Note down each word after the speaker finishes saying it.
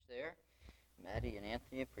Patty and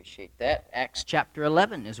Anthony, appreciate that. Acts chapter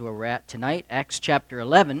 11 is where we're at tonight. Acts chapter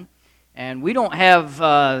 11. And we don't have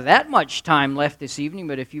that much time left this evening,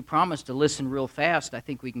 but if you promise to listen real fast, I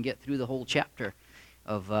think we can get through the whole chapter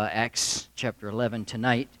of Acts chapter 11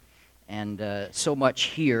 tonight. And so much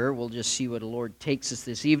here. We'll just see where the Lord takes us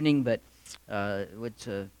this evening, but it's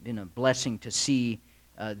been a blessing to see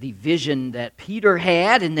the vision that Peter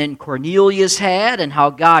had and then Cornelius had, and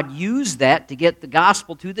how God used that to get the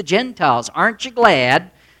gospel to the Gentiles. Aren't you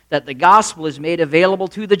glad that the gospel is made available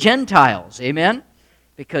to the Gentiles? Amen?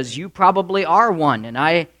 Because you probably are one, and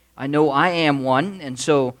I know I am one, and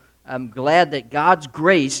so I'm glad that God's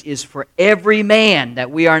grace is for every man,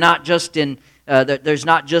 that we are not just that there's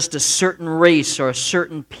not just a certain race or a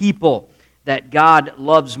certain people that God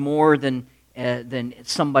loves more than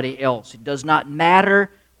somebody else. It does not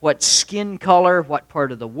matter what skin color, what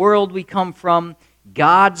part of the world we come from.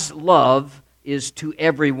 God's love is to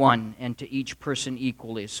everyone and to each person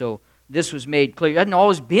equally. So this was made clear. It hadn't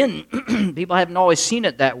always been, people haven't always seen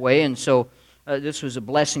it that way, and so this was a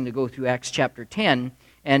blessing to go through Acts chapter 10.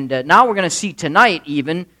 And now we're going to see tonight,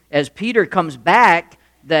 even, as Peter comes back,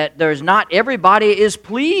 that there's not everybody is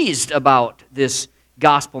pleased about this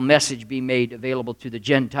gospel message being made available to the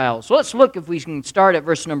Gentiles. So let's look, if we can start at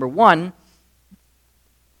verse number 1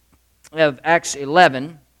 of Acts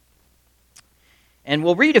 11. And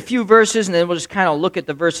we'll read a few verses, and then we'll just kind of look at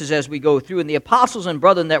the verses as we go through. And the apostles and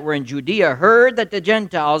brethren that were in Judea heard that the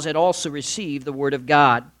Gentiles had also received the word of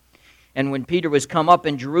God. And when Peter was come up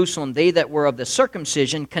in Jerusalem, they that were of the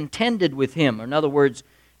circumcision contended with him. Or in other words,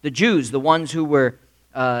 the Jews, the ones who were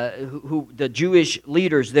the Jewish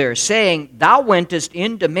leaders there, saying, Thou wentest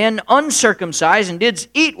in to men uncircumcised and didst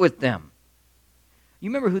eat with them. You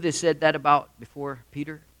remember who they said that about before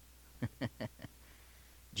Peter?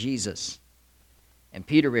 Jesus. And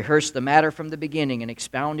Peter rehearsed the matter from the beginning and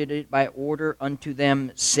expounded it by order unto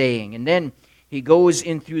them, saying. And then he goes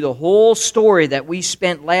in through the whole story that we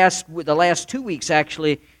spent the last 2 weeks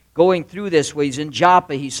actually going through this. Where he's in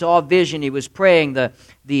Joppa, he saw a vision, he was praying,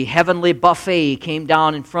 the heavenly buffet came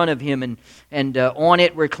down in front of him, and on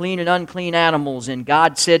it were clean and unclean animals, and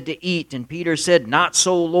God said to eat, and Peter said, Not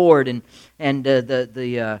so, Lord, and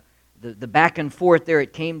the back and forth there,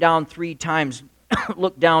 it came down 3 times.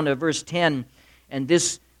 Look down to verse 10, and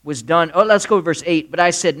this was done. Oh, let's go to verse 8. But I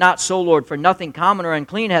said, Not so, Lord, for nothing common or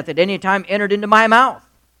unclean hath at any time entered into my mouth.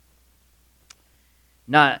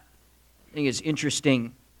 Now, I think it's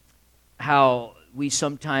interesting how we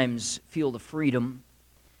sometimes feel the freedom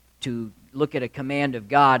to look at a command of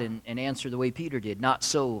God and answer the way Peter did. Not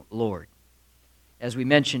so, Lord. As we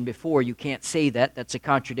mentioned before, you can't say that. That's a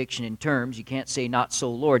contradiction in terms. You can't say, Not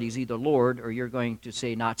so, Lord. He's either Lord or you're going to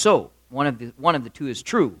say, Not so. One of the two is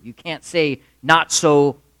true. You can't say, Not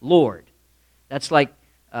so, Lord. That's like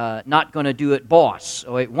not going to do it, boss.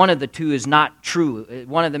 One of the two is not true.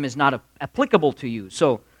 One of them is not applicable to you.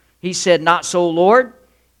 So he said, Not so, Lord.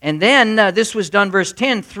 And then this was done, verse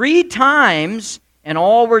 10, 3 times, and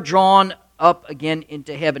all were drawn up again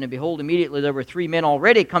into heaven. And behold, immediately there were 3 men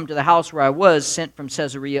already come to the house where I was, sent from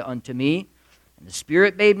Caesarea unto me. And the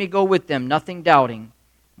Spirit bade me go with them, nothing doubting.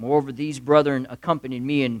 Moreover, these brethren accompanied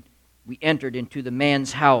me, and we entered into the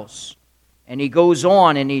man's house. And he goes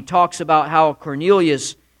on, and he talks about how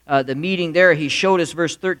Cornelius, the meeting there, he showed us,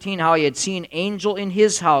 verse 13, how he had seen an angel in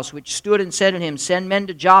his house, which stood and said unto him, Send men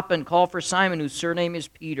to Joppa, and call for Simon, whose surname is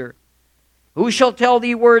Peter. Who shall tell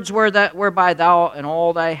thee words whereby thou and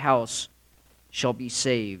all thy house shall be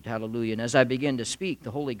saved? Hallelujah. And as I began to speak,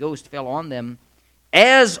 the Holy Ghost fell on them,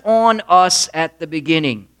 as on us at the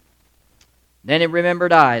beginning. Then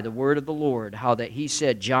remembered I the word of the Lord, how that he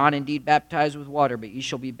said, John indeed baptized with water, but ye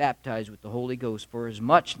shall be baptized with the Holy Ghost. For as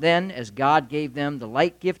much then as God gave them the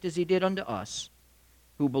like gift as he did unto us,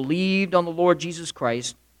 who believed on the Lord Jesus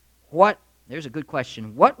Christ, there's a good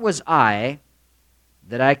question, what was I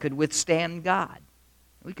that I could withstand God?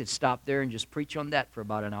 We could stop there and just preach on that for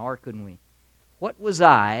about an hour, couldn't we? What was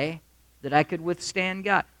I that I could withstand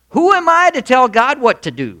God? Who am I to tell God what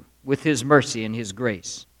to do with his mercy and his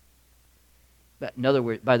grace? But in other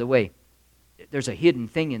words, by the way, there's a hidden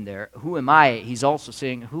thing in there. Who am I? He's also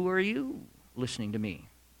saying, who are you listening to me?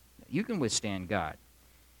 You can withstand God.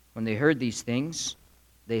 When they heard these things,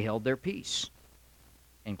 they held their peace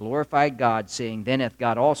and glorified God, saying, Then hath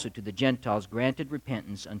God also to the Gentiles granted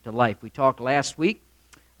repentance unto life. We talked last week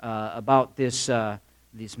about this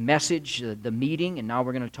message, the meeting, and now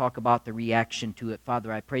we're going to talk about the reaction to it.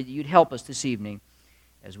 Father, I pray that you'd help us this evening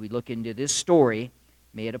as we look into this story.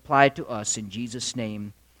 May it apply to us in Jesus'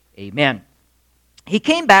 name. Amen. He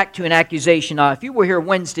came back to an accusation. Now, if you were here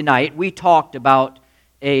Wednesday night, we talked about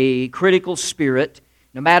a critical spirit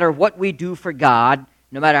No matter what we do for God,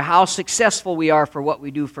 no matter how successful we are for what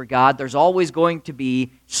we do for God, there's always going to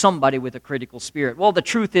be somebody with a critical spirit. Well, the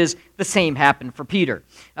truth is, the same happened for Peter.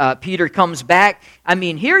 Peter comes back. I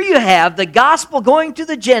mean, here you have the gospel going to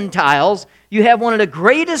the Gentiles. You have one of the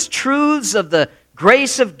greatest truths of the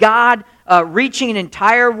grace of God reaching an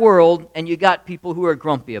entire world, and you got people who are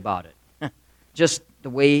grumpy about it. Just the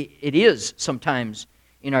way it is sometimes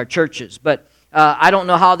in our churches. But I don't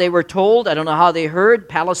know how they were told. I don't know how they heard.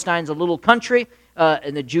 Palestine's a little country.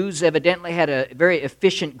 And the Jews evidently had a very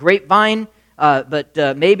efficient grapevine, but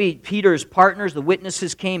maybe Peter's partners, the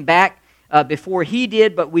witnesses, came back before he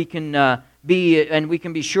did. But we can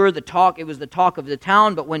be sure it was the talk of the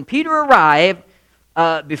town. But when Peter arrived,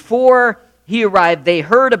 before he arrived, they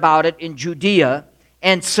heard about it in Judea,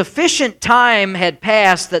 and sufficient time had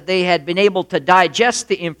passed that they had been able to digest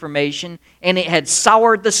the information, and it had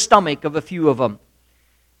soured the stomach of a few of them.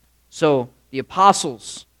 So the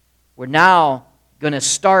apostles were now going to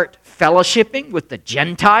start fellowshipping with the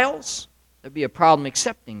Gentiles. There'd be a problem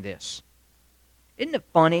accepting this. Isn't it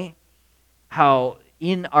funny how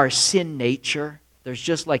in our sin nature there's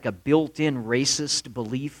just like a built-in racist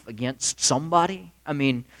belief against somebody? I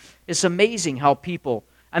mean, it's amazing how people,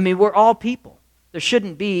 we're all people. There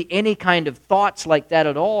shouldn't be any kind of thoughts like that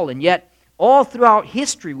at all, and yet all throughout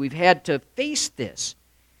history we've had to face this.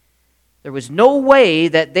 There was no way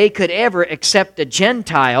that they could ever accept a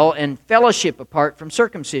Gentile and fellowship apart from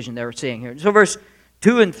circumcision, they were saying here. So verse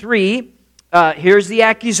 2 and 3, here's the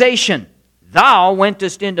accusation. Thou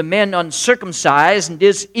wentest into men uncircumcised and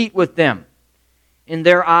didst eat with them. In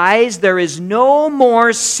their eyes there is no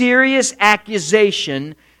more serious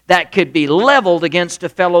accusation that could be leveled against a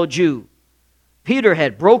fellow Jew. Peter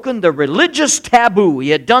had broken the religious taboo. He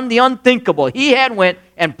had done the unthinkable. He had went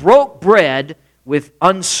and broke bread with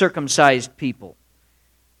uncircumcised people.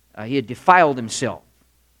 He had defiled himself.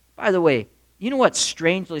 By the way, you know what's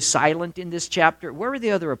strangely silent in this chapter? Where are the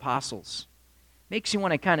other apostles? Makes you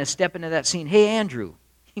want to kind of step into that scene. Hey, Andrew,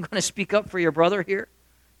 you going to speak up for your brother here?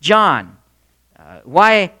 John,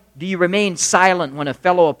 why do you remain silent when a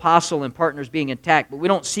fellow apostle and partner is being attacked? But we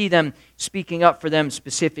don't see them speaking up for them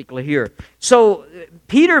specifically here. So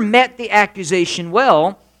Peter met the accusation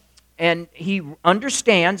well, and he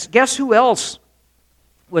understands. Guess who else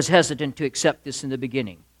was hesitant to accept this in the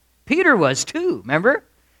beginning? Peter was too, remember?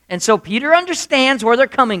 And so Peter understands where they're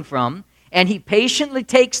coming from, and he patiently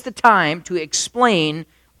takes the time to explain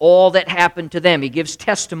all that happened to them. He gives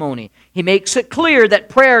testimony. He makes it clear that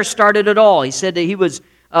prayer started it all. He said that he was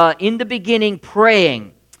in the beginning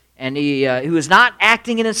praying, and he was not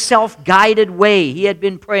acting in a self-guided way. He had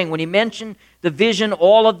been praying. When he mentioned the vision,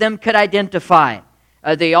 all of them could identify.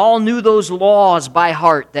 They all knew those laws by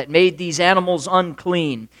heart that made these animals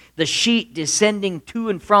unclean. The sheet descending to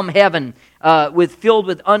and from heaven filled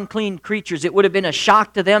with unclean creatures. It would have been a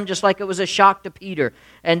shock to them just like it was a shock to Peter.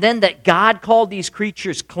 And then that God called these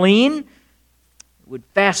creatures clean would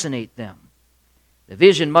fascinate them. The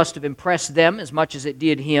vision must have impressed them as much as it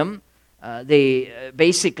did him. They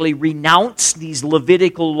basically renounced these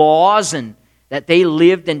Levitical laws and that they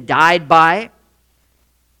lived and died by.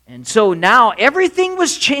 And so now everything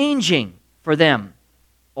was changing for them,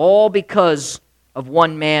 all because of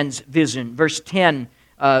one man's vision. Verse 10,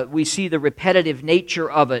 we see the repetitive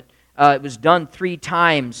nature of it. It was done 3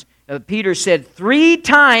 times. Peter said, 3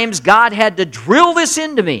 times God had to drill this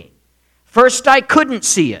into me. First I couldn't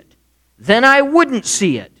see it. Then I wouldn't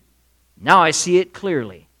see it. Now I see it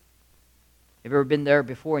clearly. Have you ever been there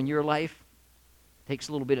before in your life? It takes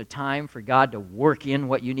a little bit of time for God to work in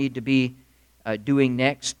what you need to be doing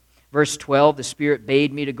next. Verse 12, the Spirit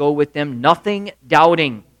bade me to go with them, nothing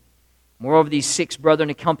doubting. Moreover, these 6 brethren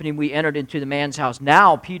accompanied, we entered into the man's house.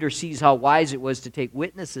 Now Peter sees how wise it was to take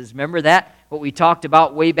witnesses. Remember that? What we talked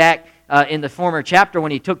about way back in the former chapter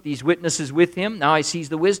when he took these witnesses with him. Now he sees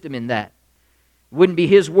the wisdom in that. It wouldn't be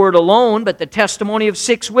his word alone, but the testimony of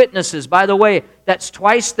 6 witnesses. By the way, that's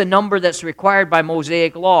twice the number that's required by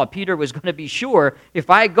Mosaic law. Peter was going to be sure, if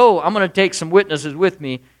I go, I'm going to take some witnesses with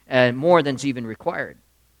me, more than's even required.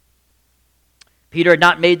 Peter had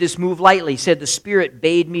not made this move lightly. He said, the Spirit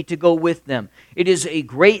bade me to go with them. It is a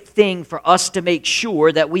great thing for us to make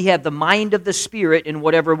sure that we have the mind of the Spirit in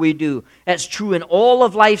whatever we do. That's true in all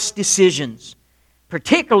of life's decisions,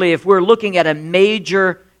 particularly if we're looking at a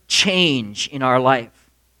major change in our life.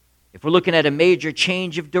 If we're looking at a major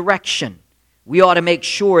change of direction, we ought to make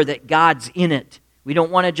sure that God's in it. We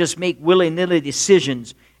don't want to just make willy-nilly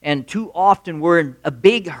decisions. And too often we're in a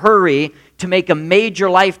big hurry to make a major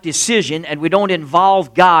life decision and we don't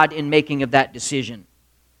involve God in making of that decision.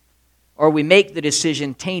 Or we make the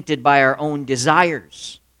decision tainted by our own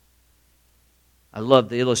desires. I love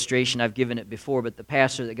the illustration. I've given it before, but the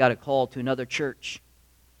pastor that got a call to another church,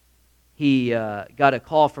 he got a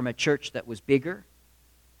call from a church that was bigger,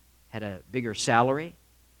 had a bigger salary.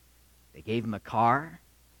 They gave him a car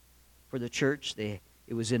for the church. It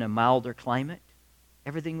was in a milder climate.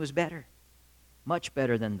 Everything was better, much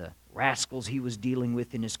better than the rascals he was dealing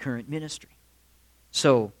with in his current ministry.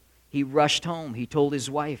 So he rushed home. He told his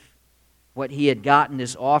wife what he had gotten,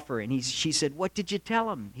 this offer, and she said, "What did you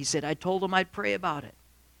tell him?" He said, "I told him I'd pray about it."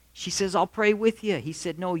 She says, "I'll pray with you." He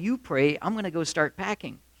said, "No, you pray. I'm going to go start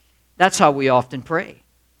packing." That's how we often pray.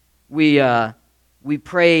 We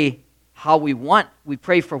pray how we want. We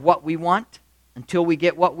pray for what we want until we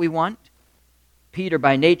get what we want. Peter,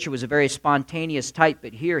 by nature, was a very spontaneous type,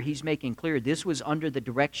 but here he's making clear this was under the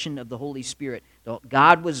direction of the Holy Spirit.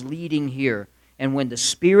 God was leading here. And when the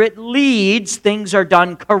Spirit leads, things are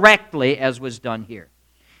done correctly, as was done here.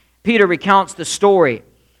 Peter recounts the story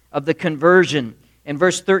of the conversion in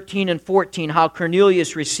verse 13 and 14, how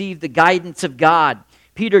Cornelius received the guidance of God.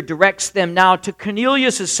 Peter directs them now to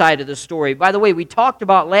Cornelius' side of the story. By the way, we talked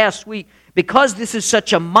about last week, because this is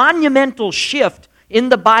such a monumental shift in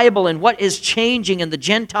the Bible and what is changing and the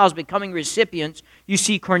Gentiles becoming recipients, you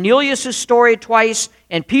see Cornelius' story twice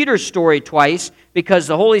and Peter's story twice, because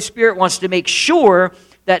the Holy Spirit wants to make sure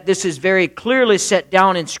that this is very clearly set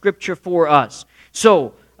down in Scripture for us.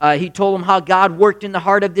 So, he told them how God worked in the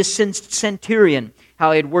heart of this centurion,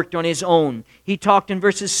 how he had worked on his own. He talked in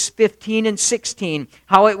verses 15 and 16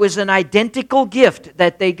 how it was an identical gift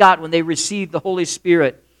that they got when they received the Holy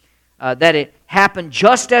Spirit, that it happened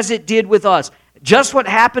just as it did with us. Just what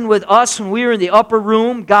happened with us when we were in the upper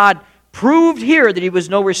room, God proved here that He was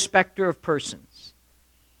no respecter of persons.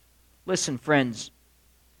 Listen, friends,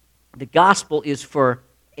 the gospel is for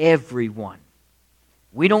everyone.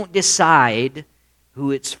 We don't decide who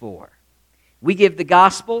it's for. We give the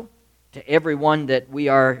gospel to everyone that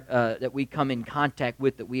we come in contact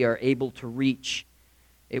with, that we are able to reach.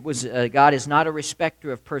 God is not a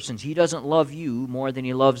respecter of persons. He doesn't love you more than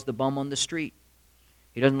He loves the bum on the street.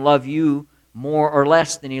 He doesn't love you more or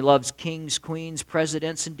less than He loves kings, queens,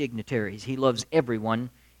 presidents, and dignitaries. He loves everyone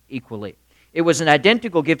equally. It was an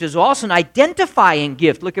identical gift. It was also an identifying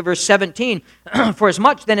gift. Look at verse 17. For as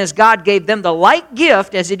much then as God gave them the like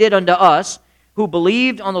gift as He did unto us, who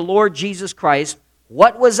believed on the Lord Jesus Christ,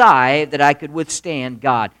 what was I that I could withstand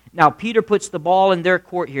God? Now, Peter puts the ball in their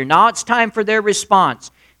court here. Now it's time for their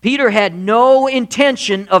response. Peter had no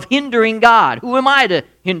intention of hindering God. Who am I to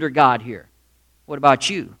hinder God here? What about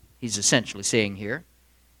you? He's essentially saying here.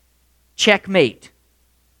 Checkmate.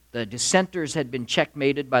 The dissenters had been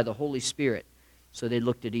checkmated by the Holy Spirit. So they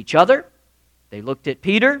looked at each other. They looked at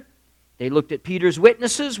Peter. They looked at Peter's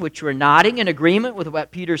witnesses, which were nodding in agreement with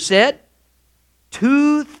what Peter said.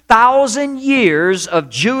 2,000 years of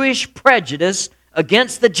Jewish prejudice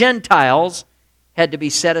against the Gentiles had to be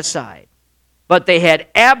set aside. But they had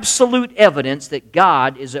absolute evidence that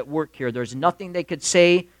God is at work here. There's nothing they could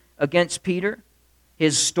say against Peter.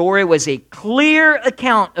 His story was a clear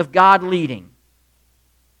account of God leading.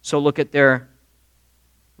 So look at their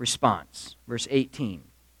response. Verse 18.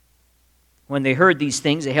 When they heard these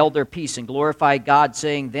things, they held their peace and glorified God,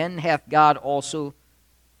 saying, Then hath God also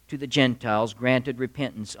to the Gentiles granted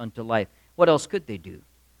repentance unto life. What else could they do?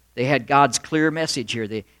 They had God's clear message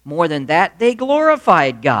here. More than that, they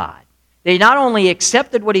glorified God. They not only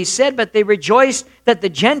accepted what He said, but they rejoiced that the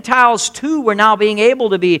Gentiles too were now being able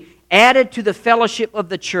to be added to the fellowship of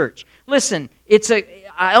the church. Listen,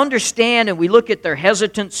 I understand, and we look at their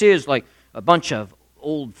hesitancy as like a bunch of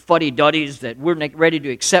old fuddy-duddies that weren't ready to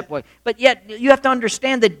accept but yet you have to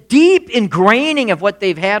understand the deep ingraining of what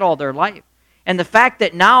they've had all their life. And the fact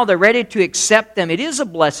that now they're ready to accept them, it is a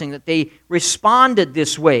blessing that they responded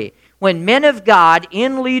this way. When men of God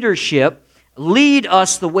in leadership lead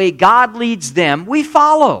us the way God leads them, we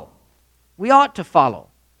follow. We ought to follow.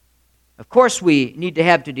 Of course, we need to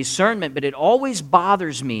have the discernment, but it always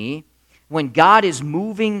bothers me when God is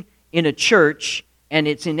moving in a church and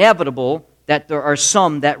it's inevitable that there are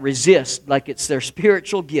some that resist, like it's their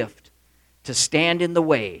spiritual gift to stand in the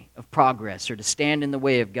way of progress or to stand in the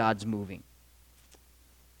way of God's moving.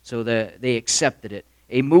 So they accepted it.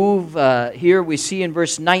 A move here we see in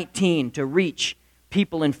verse 19 to reach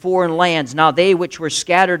people in foreign lands. Now they which were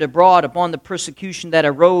scattered abroad upon the persecution that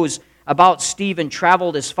arose about Stephen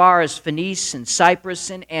traveled as far as Phoenice and Cyprus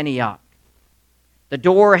and Antioch. The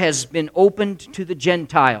door has been opened to the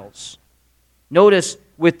Gentiles. Notice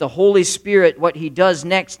with the Holy Spirit what He does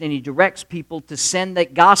next, and He directs people to send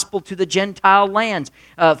that gospel to the Gentile lands.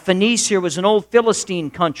 Phoenice here was an old Philistine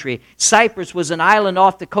country. Cyprus was an island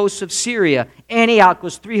off the coast of Syria. Antioch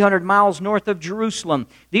was 300 miles north of Jerusalem.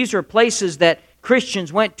 These are places that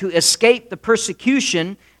Christians went to escape the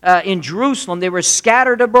persecution in Jerusalem, they were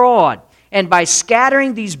scattered abroad. And by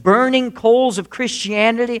scattering these burning coals of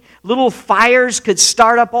Christianity, little fires could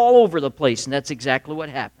start up all over the place. And that's exactly what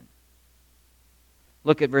happened.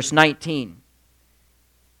 Look at verse 19.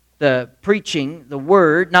 The preaching, the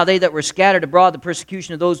word. Now they that were scattered abroad, the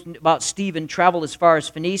persecution of those about Stephen, traveled as far as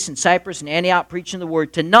Phoenice and Cyprus and Antioch, preaching the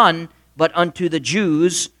word to none, but unto the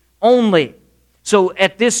Jews only. So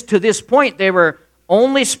to this point, they were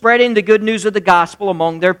only spreading the good news of the gospel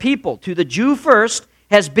among their people. To the Jew first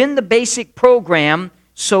has been the basic program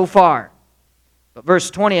so far. But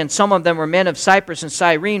verse 20, and some of them were men of Cyprus and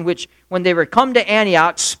Cyrene, which when they were come to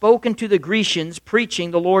Antioch, spoke unto the Grecians,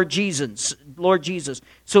 preaching the Lord Jesus.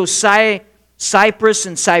 So Cyprus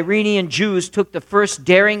and Cyrenian Jews took the first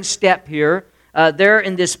daring step here. There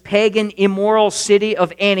in this pagan, immoral city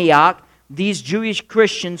of Antioch, these Jewish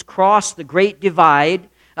Christians crossed the great divide.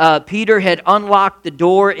 Peter had unlocked the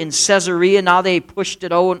door in Caesarea. Now they pushed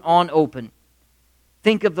it on open.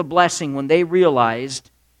 Think of the blessing when they realized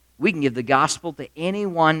we can give the gospel to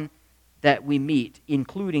anyone that we meet,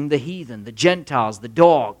 including the heathen, the Gentiles, the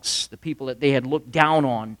dogs, the people that they had looked down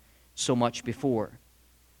on so much before.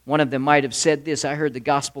 One of them might have said this. I heard the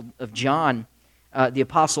Gospel of John. The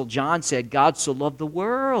Apostle John said, God so loved the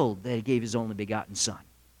world that He gave His only begotten Son.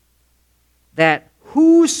 That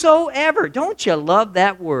whosoever, don't you love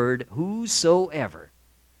that word, whosoever,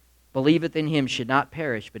 believeth in Him should not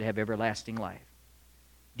perish but have everlasting life.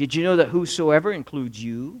 Did you know that whosoever includes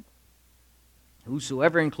you?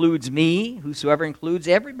 Whosoever includes me? Whosoever includes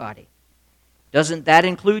everybody. Doesn't that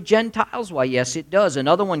include Gentiles? Why, yes, it does.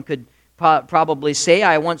 Another one could probably say,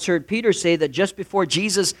 I once heard Peter say that just before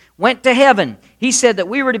Jesus went to heaven, he said that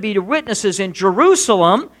we were to be witnesses in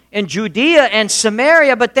Jerusalem, in Judea and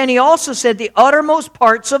Samaria, but then he also said the uttermost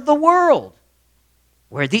parts of the world,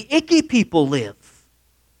 where the icky people live.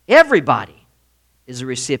 Everybody is a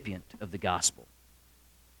recipient of the gospel.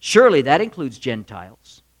 Surely that includes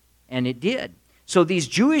Gentiles, and it did. So these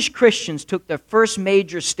Jewish Christians took their first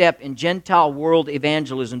major step in Gentile world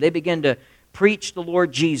evangelism. They began to preach the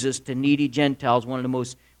Lord Jesus to needy Gentiles. One of the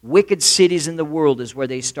most wicked cities in the world is where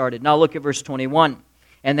they started. Now look at verse 21.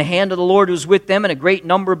 And the hand of the Lord was with them, and a great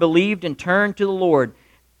number believed and turned to the Lord.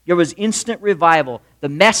 There was instant revival. The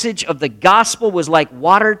message of the gospel was like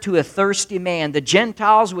water to a thirsty man. The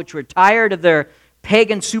Gentiles, which were tired of their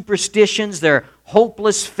pagan superstitions, their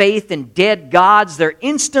hopeless faith in dead gods, they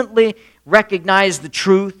instantly recognized the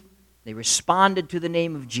truth. They responded to the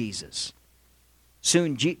name of Jesus.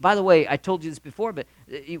 Soon, by the way, I told you this before, but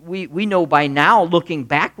we know by now, looking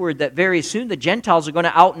backward, that very soon the Gentiles are going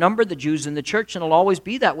to outnumber the Jews in the church, and it'll always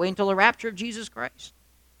be that way until the rapture of Jesus Christ.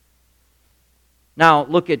 Now,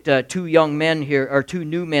 look at two young men here, or two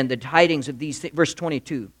new men, the tidings of these things. Verse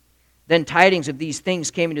 22. Then tidings of these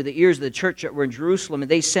things came into the ears of the church that were in Jerusalem,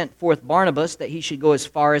 and they sent forth Barnabas that he should go as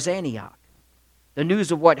far as Antioch. The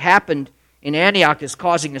news of what happened in Antioch is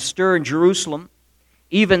causing a stir in Jerusalem.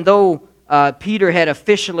 Even though Peter had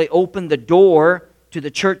officially opened the door to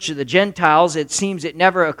the church of the Gentiles, it seems it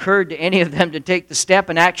never occurred to any of them to take the step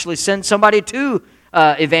and actually send somebody to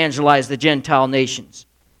evangelize the Gentile nations.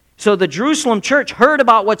 So the Jerusalem church heard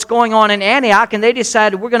about what's going on in Antioch, and they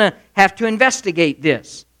decided we're going to have to investigate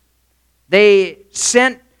this. They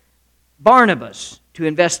sent Barnabas to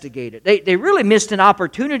investigate it. They really missed an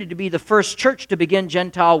opportunity to be the first church to begin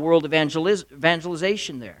Gentile world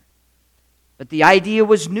evangelization there. But the idea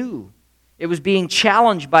was new. It was being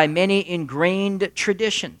challenged by many ingrained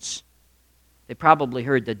traditions. They probably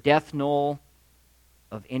heard the death knell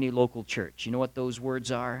of any local church. You know what those words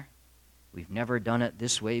are? We've never done it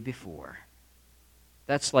this way before.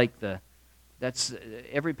 Every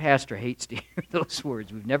pastor hates to hear those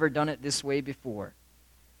words. We've never done it this way before.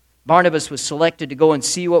 Barnabas was selected to go and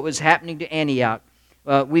see what was happening to Antioch.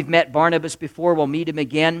 We've met Barnabas before. We'll meet him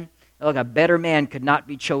again. Look, a better man could not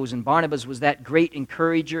be chosen. Barnabas was that great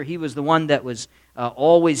encourager. He was the one that was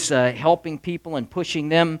always helping people and pushing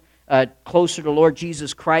them closer to Lord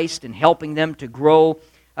Jesus Christ and helping them to grow.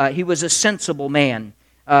 He was a sensible man.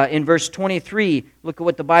 In verse 23, look at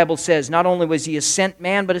what the Bible says. Not only was he a sent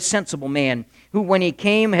man, but a sensible man, who when he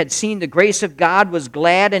came had seen the grace of God, was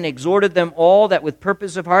glad and exhorted them all that with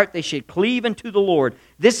purpose of heart they should cleave unto the Lord.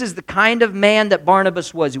 This is the kind of man that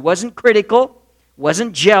Barnabas was. He wasn't critical,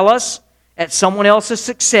 wasn't jealous at someone else's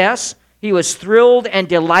success. He was thrilled and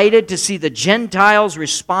delighted to see the Gentiles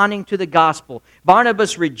responding to the gospel.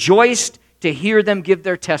 Barnabas rejoiced to hear them give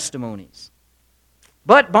their testimonies.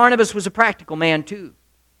 But Barnabas was a practical man too.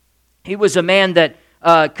 He was a man that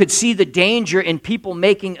could see the danger in people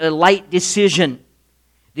making a light decision.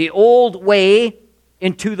 The old way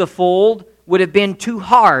into the fold would have been too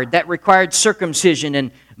hard. That required circumcision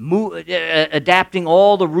and adapting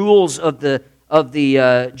all the rules of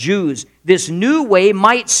the Jews. This new way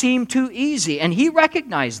might seem too easy, and he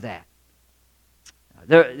recognized that.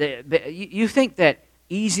 You think that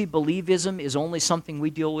easy believism is only something we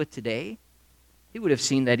deal with today? He would have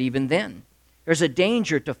seen that even then. There's a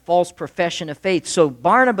danger to false profession of faith. So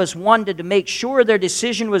Barnabas wanted to make sure their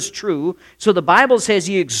decision was true. So the Bible says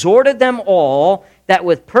he exhorted them all that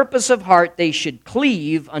with purpose of heart they should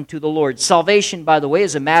cleave unto the Lord. Salvation, by the way,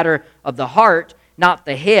 is a matter of the heart, not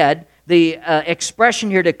the head. The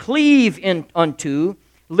expression here, to cleave unto,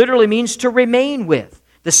 literally means to remain with.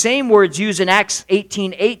 The same words used in Acts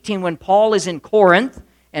 18:18 when Paul is in Corinth.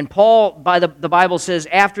 And Paul, the Bible says,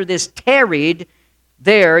 after this tarried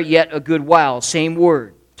there yet a good while. Same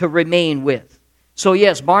word, to remain with. So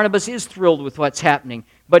yes, Barnabas is thrilled with what's happening,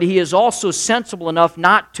 but he is also sensible enough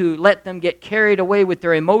not to let them get carried away with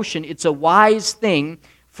their emotion. It's a wise thing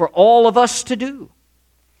for all of us to do.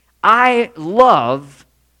 I love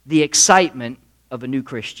the excitement of a new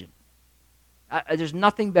Christian. There's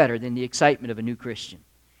nothing better than the excitement of a new Christian.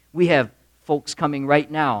 We have folks coming right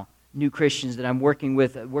now, new Christians that I'm working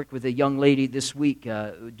with. I worked with a young lady this week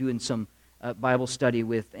doing some Bible study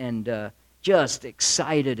with, and just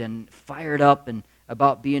excited and fired up and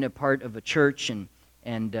about being a part of a church,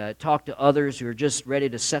 and talk to others who are just ready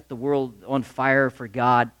to set the world on fire for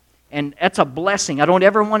God. And that's a blessing. I don't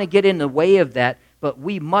ever want to get in the way of that, but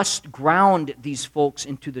we must ground these folks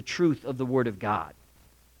into the truth of the Word of God.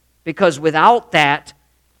 Because without that,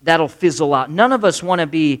 that'll fizzle out. None of us want to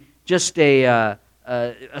be just a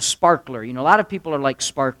sparkler. You know, a lot of people are like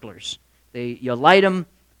sparklers. You light them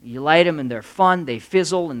and they're fun, they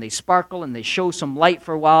fizzle and they sparkle and they show some light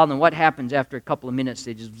for a while, and then what happens after a couple of minutes?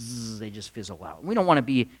 They just fizzle out. We don't want to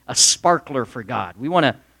be a sparkler for God. We want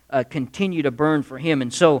to continue to burn for Him.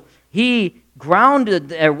 And so he wanted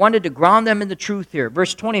to ground them in the truth here.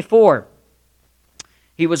 Verse 24,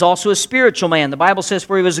 he was also a spiritual man. The Bible says,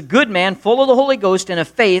 for he was a good man, full of the Holy Ghost and of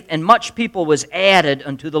faith, and much people was added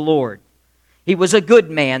unto the Lord. He was a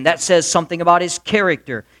good man. That says something about his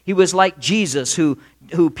character. He was like Jesus, who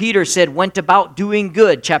Peter said went about doing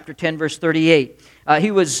good, chapter 10, verse 38.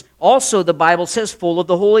 He was also, the Bible says, full of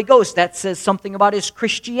the Holy Ghost. That says something about his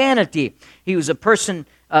Christianity. He was a person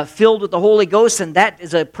filled with the Holy Ghost, and that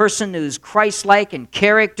is a person who is Christ-like in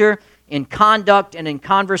character, in conduct, and in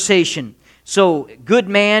conversation. So, good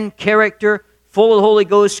man, character, full of the Holy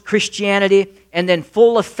Ghost, Christianity, and then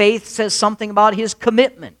full of faith says something about his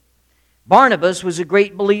commitment. Barnabas was a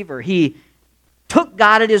great believer. He took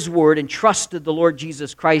God at His word and trusted the Lord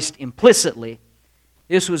Jesus Christ implicitly.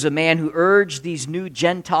 This was a man who urged these new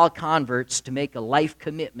Gentile converts to make a life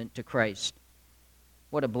commitment to Christ.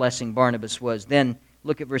 What a blessing Barnabas was. Then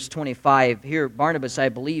look at verse 25. Here, Barnabas, I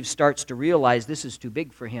believe, starts to realize this is too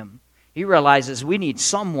big for him. He realizes we need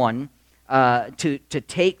someone to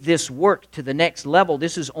take this work to the next level.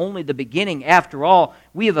 This is only the beginning. After all,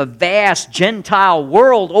 we have a vast Gentile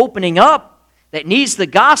world opening up that needs the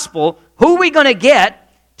gospel. Who are we going to get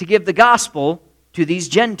to give the gospel to these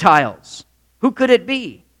Gentiles? Who could it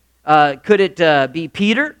be? Could it be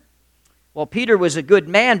Peter? Well, Peter was a good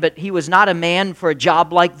man, but he was not a man for a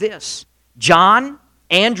job like this. John,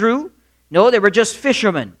 Andrew, no, they were just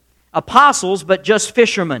fishermen. Apostles, but just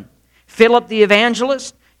fishermen. Philip the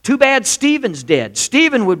evangelist, too bad Stephen's dead.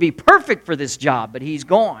 Stephen would be perfect for this job, but he's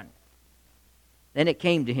gone. Then it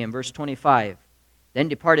came to him, verse 25. Then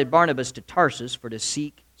departed Barnabas to Tarsus for to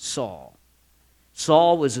seek Saul.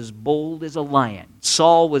 Saul was as bold as a lion.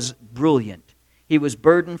 Saul was brilliant. He was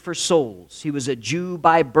burdened for souls. He was a Jew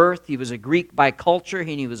by birth. He was a Greek by culture. And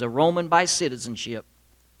he was a Roman by citizenship.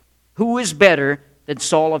 Who is better than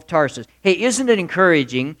Saul of Tarsus? Hey, isn't it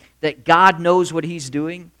encouraging that God knows what He's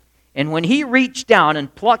doing? And when He reached down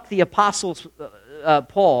and plucked the apostle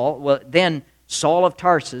Paul, then Saul of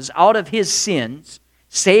Tarsus, out of his sins,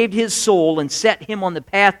 saved his soul and set him on the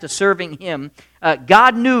path to serving Him,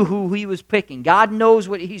 God knew who He was picking. God knows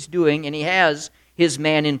what He's doing, and He has His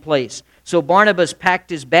man in place. So Barnabas packed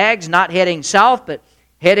his bags, not heading south, but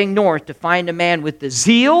heading north to find a man with the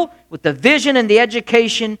zeal, with the vision and the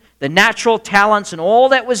education, the natural talents, and all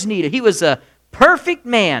that was needed. He was a perfect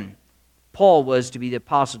man. Paul was to be the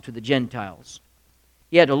apostle to the Gentiles.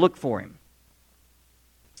 He had to look for him.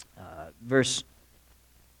 Verse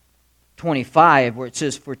 25, where it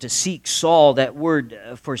says, for to seek Saul, that word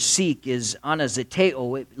for seek is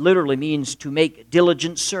anazeteo. It literally means to make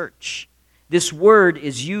diligent search. This word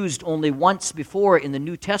is used only once before in the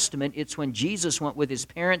New Testament. It's when Jesus went with His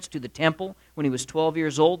parents to the temple when He was 12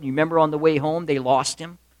 years old. You remember on the way home, they lost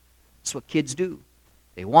Him? That's what kids do.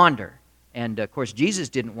 They wander. And, of course, Jesus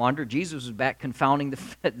didn't wander. Jesus was back confounding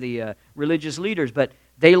the religious leaders. But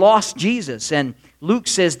they lost Jesus. And Luke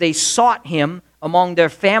says they sought him among their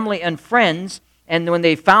family and friends. And when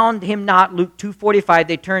they found him not, Luke 2:45,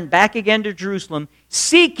 they turned back again to Jerusalem,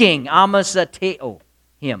 seeking amasateo,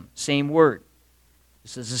 him. Same word.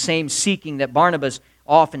 This is the same seeking that Barnabas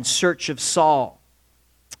off in search of Saul.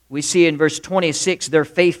 We see in verse 26 their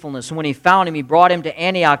faithfulness. And when he found him, he brought him to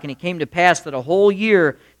Antioch, and it came to pass that a whole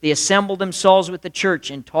year they assembled themselves with the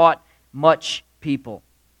church and taught much people.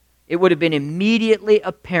 It would have been immediately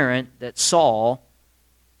apparent that Saul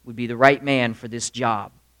would be the right man for this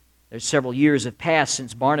job. There's several years have passed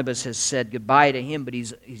since Barnabas has said goodbye to him, but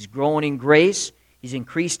he's grown in grace. He's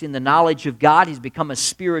increased in the knowledge of God. He's become a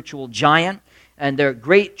spiritual giant. And there are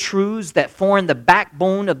great truths that form the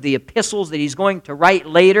backbone of the epistles that he's going to write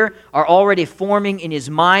later are already forming in his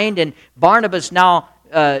mind. And Barnabas now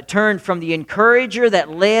turned from the encourager that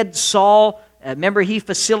led Saul. Remember, he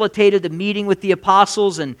facilitated the meeting with the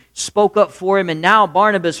apostles and spoke up for him. And now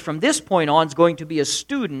Barnabas, from this point on, is going to be a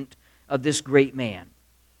student of this great man.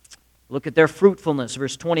 Look at their fruitfulness,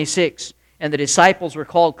 verse 26. And the disciples were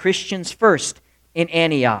called Christians first in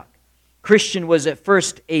Antioch. Christian was at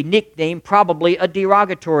first a nickname, probably a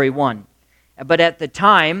derogatory one. But at the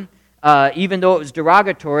time, even though it was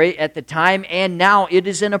derogatory at the time and now, it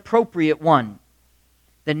is an appropriate one.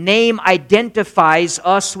 The name identifies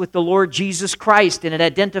us with the Lord Jesus Christ, and it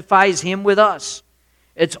identifies Him with us.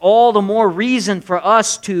 It's all the more reason for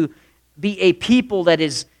us to be a people that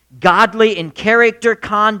is godly in character,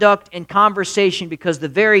 conduct, and conversation, because the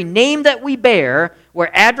very name that we bear,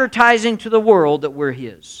 we're advertising to the world that we're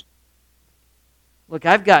His. Look,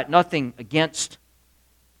 I've got nothing against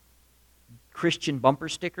Christian bumper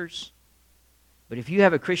stickers, but if you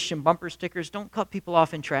have a Christian bumper stickers, don't cut people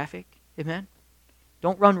off in traffic. Amen?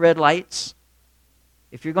 Don't run red lights.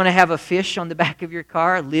 If you're going to have a fish on the back of your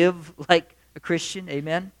car, live like a Christian.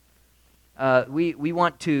 Amen? We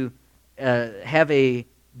want to have a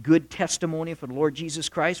good testimony for the Lord Jesus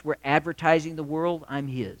Christ. We're advertising the world, I'm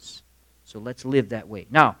His. So let's live that way.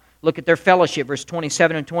 Now, look at their fellowship, verse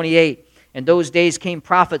 27 and 28. In those days came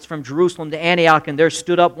prophets from Jerusalem to Antioch, and there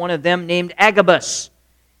stood up one of them named Agabus,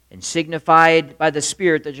 and signified by the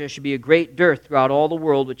Spirit that there should be a great dearth throughout all the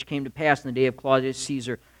world, which came to pass in the day of Claudius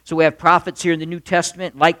Caesar. So we have prophets here in the New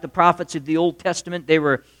Testament. Like the prophets of the Old Testament, they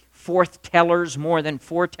were forth-tellers more than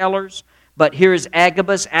foretellers. But here is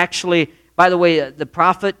Agabus. Actually, by the way, the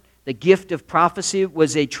prophet, the gift of prophecy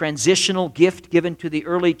was a transitional gift given to the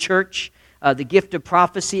early church. The gift of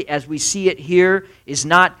prophecy, as we see it here, is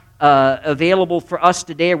not available for us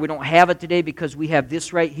today, or we don't have it today because we have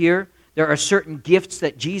this right here. There are certain gifts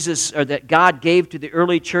that that God gave to the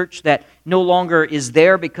early church that no longer is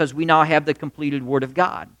there because we now have the completed Word of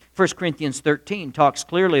God. 1 Corinthians 13 talks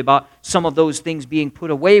clearly about some of those things being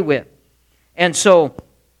put away with. And so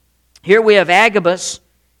here we have Agabus.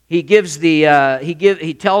 He gives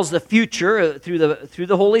he tells the future through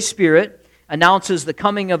the Holy Spirit, announces the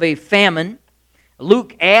coming of a famine.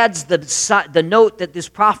 Luke adds the note that this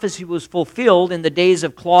prophecy was fulfilled in the days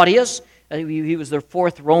of Claudius. He was their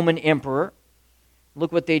fourth Roman emperor.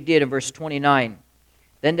 Look what they did in verse 29.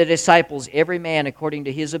 Then the disciples, every man according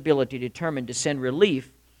to his ability, determined to send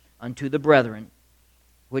relief unto the brethren,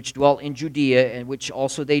 which dwelt in Judea, and which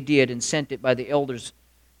also they did, and sent it by the elders,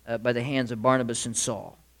 by the hands of Barnabas and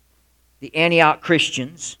Saul. The Antioch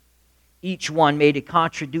Christians, each one made a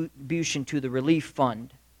contribution to the relief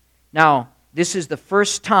fund. Now, this is the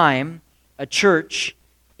first time a church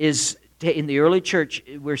is, in the early church,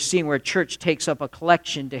 we're seeing where a church takes up a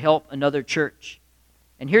collection to help another church.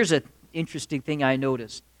 And here's an interesting thing I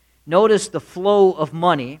noticed. Notice the flow of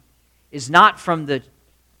money is not from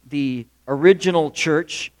the original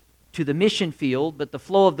church to the mission field, but the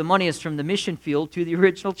flow of the money is from the mission field to the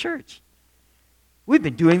original church. We've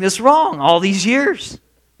been doing this wrong all these years.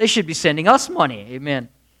 They should be sending us money. Amen.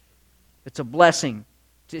 It's a blessing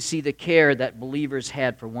to see the care that believers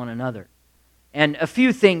had for one another. And a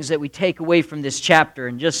few things that we take away from this chapter,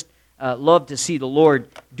 and just love to see the Lord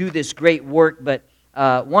do this great work. But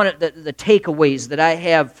one of the takeaways that I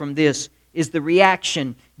have from this is the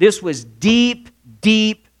reaction. This was deep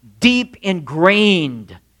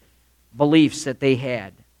ingrained beliefs that they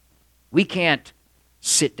had. We can't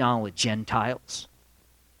sit down with Gentiles.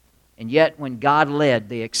 And yet, when God led,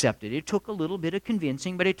 they accepted. It took a little bit of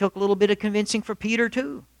convincing, but it took a little bit of convincing for Peter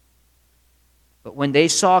too. But when they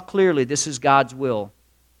saw clearly this is God's will,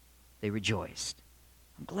 they rejoiced.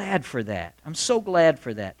 I'm glad for that. I'm so glad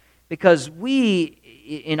for that. Because we,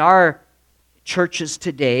 in our churches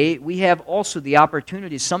today, we have also the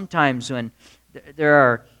opportunity sometimes when there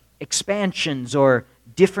are expansions or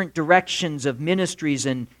different directions of ministries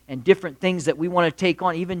and different things that we want to take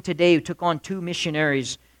on. Even today, we took on 2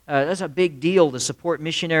 missionaries. That's a big deal to support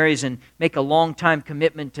missionaries and make a long-time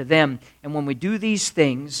commitment to them. And when we do these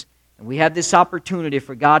things, and we have this opportunity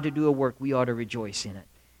for God to do a work, we ought to rejoice in it.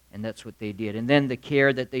 And that's what they did. And then the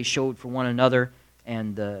care that they showed for one another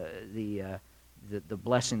and the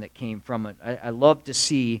blessing that came from it. I love to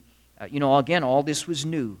see, again, all this was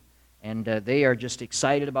new. And they are just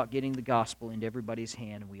excited about getting the gospel into everybody's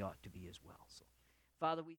hand, and we ought to be as well. So, Father, we